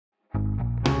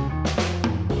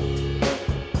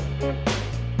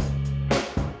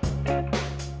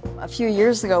few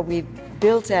years ago, we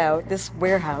built out this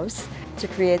warehouse to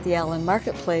create the Allen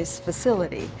Marketplace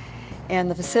facility.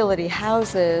 And the facility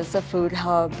houses a food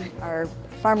hub, our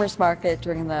farmers market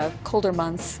during the colder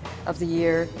months of the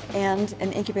year, and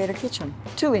an incubator kitchen.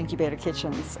 2 incubator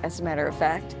kitchens, as a matter of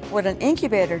fact. What an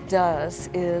incubator does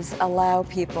is allow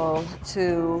people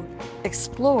to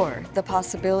explore the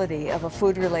possibility of a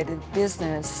food-related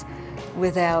business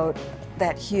without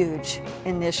that huge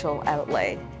initial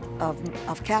outlay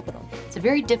of capital. It's a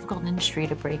very difficult industry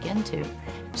to break into.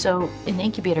 So an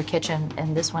incubator kitchen,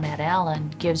 and this one at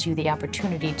Allen, gives you the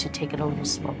opportunity to take it a little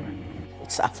slower.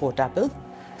 It's affordable,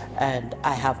 and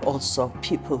I have also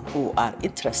people who are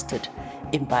interested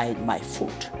in buying my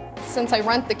food. Since I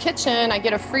rent the kitchen, I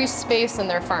get a free space in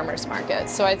their farmers market.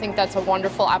 So I think that's a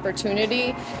wonderful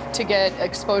opportunity to get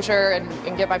exposure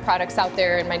and get my products out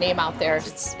there and my name out there.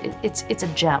 It's a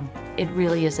gem. It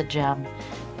really is a gem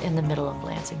in the middle of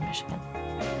Lansing, Michigan.